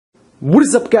What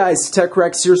is up, guys?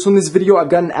 TechRex here. So in this video I've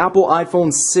got an Apple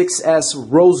iPhone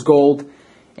 6s rose gold,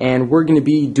 and we're going to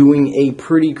be doing a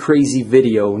pretty crazy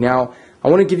video. Now I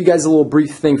want to give you guys a little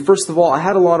brief thing. First of all, I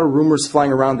had a lot of rumors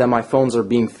flying around that my phones are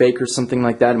being fake or something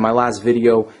like that in my last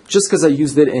video, just because I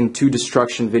used it in two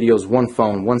destruction videos, one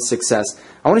phone, one 6s.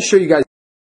 I want to show you guys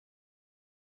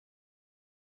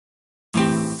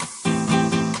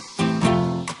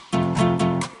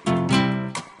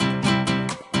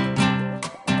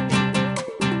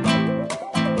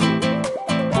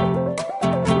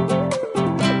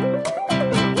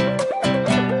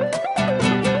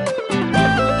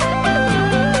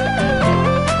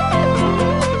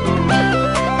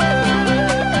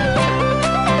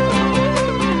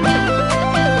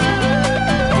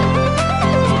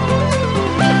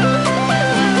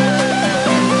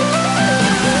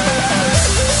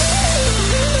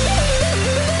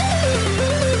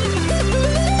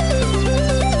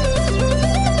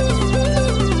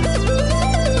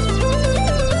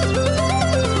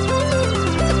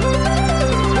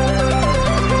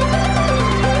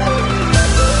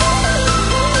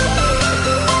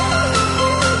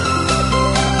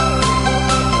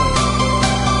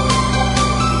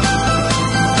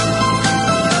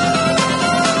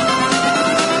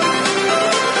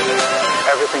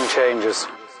changes.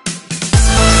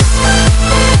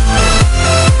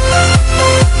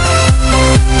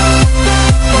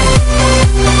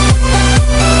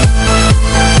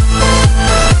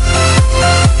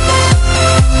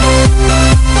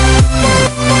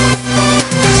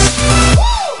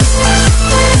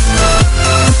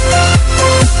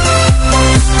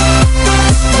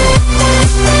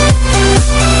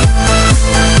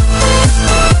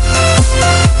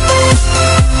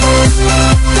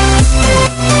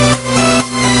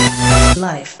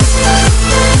 Life.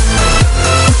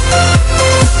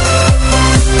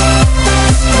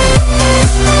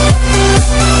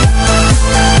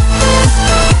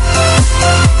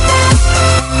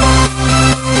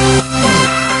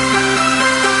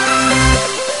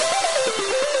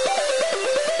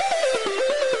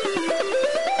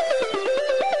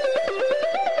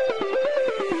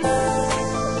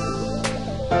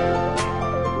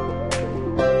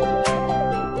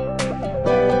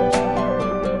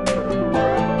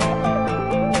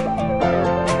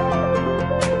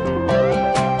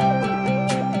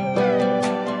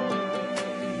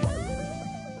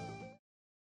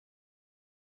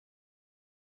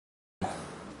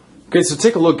 Okay, so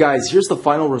take a look, guys. Here's the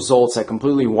final results. I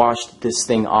completely washed this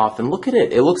thing off, and look at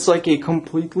it. It looks like a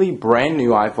completely brand new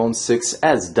iPhone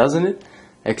 6s, doesn't it?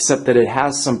 Except that it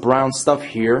has some brown stuff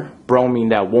here, bromine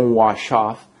that won't wash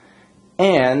off.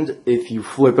 And if you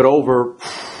flip it over,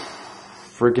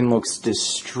 freaking looks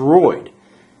destroyed.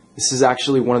 This is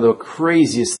actually one of the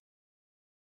craziest